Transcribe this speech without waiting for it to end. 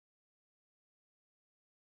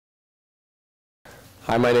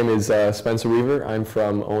Hi, my name is Spencer Weaver. I'm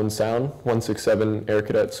from Owen Sound, 167 Air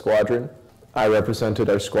Cadet Squadron. I represented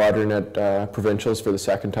our squadron at provincials for the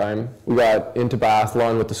second time. We got into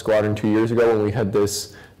biathlon with the squadron 2 years ago when we had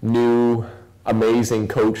this new, amazing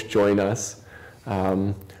coach join us.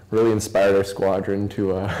 Really inspired our squadron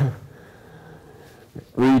to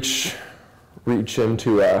reach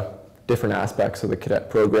into different aspects of the cadet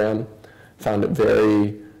program. Found it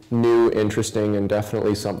very new, interesting, and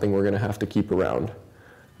definitely something we're going to have to keep around.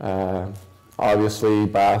 Obviously,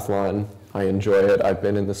 biathlon, I enjoy it. I've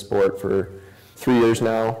been in the sport for 3 years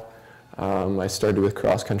now. I started with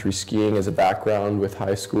cross-country skiing as a background with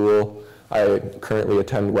high school. I currently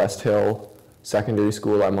attend West Hill Secondary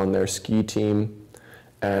School. I'm on their ski team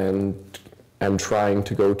and am trying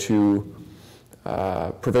to go to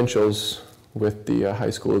provincials with the high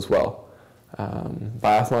school as well.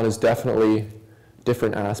 Biathlon is definitely a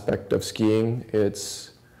different aspect of skiing. It's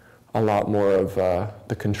a lot more of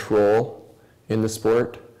the control in the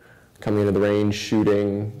sport. Coming into the range,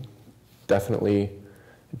 shooting, definitely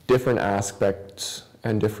different aspects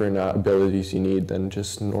and different abilities you need than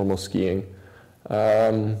just normal skiing.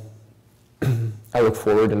 I look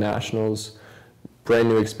forward to nationals. Brand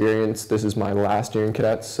new experience. This is my last year in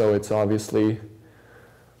cadets, so it's obviously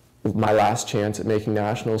my last chance at making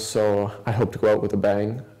nationals, so I hope to go out with a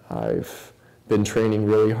bang. I've been training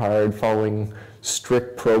really hard, following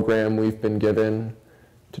strict program we've been given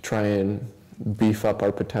to try and beef up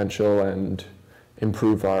our potential and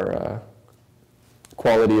improve our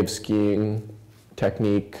quality of skiing,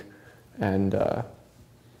 technique, and our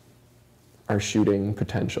shooting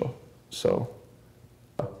potential. So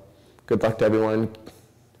good luck to everyone.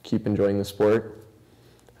 Keep enjoying the sport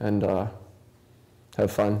and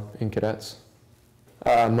have fun in cadets.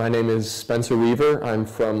 My name is Spencer Weaver. I'm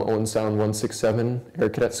from Owen Sound 167 Air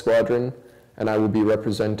Cadet Squadron, and I will be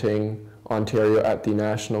representing Ontario at the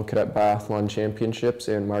National Cadet Biathlon Championships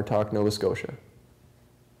in Martok, Nova Scotia.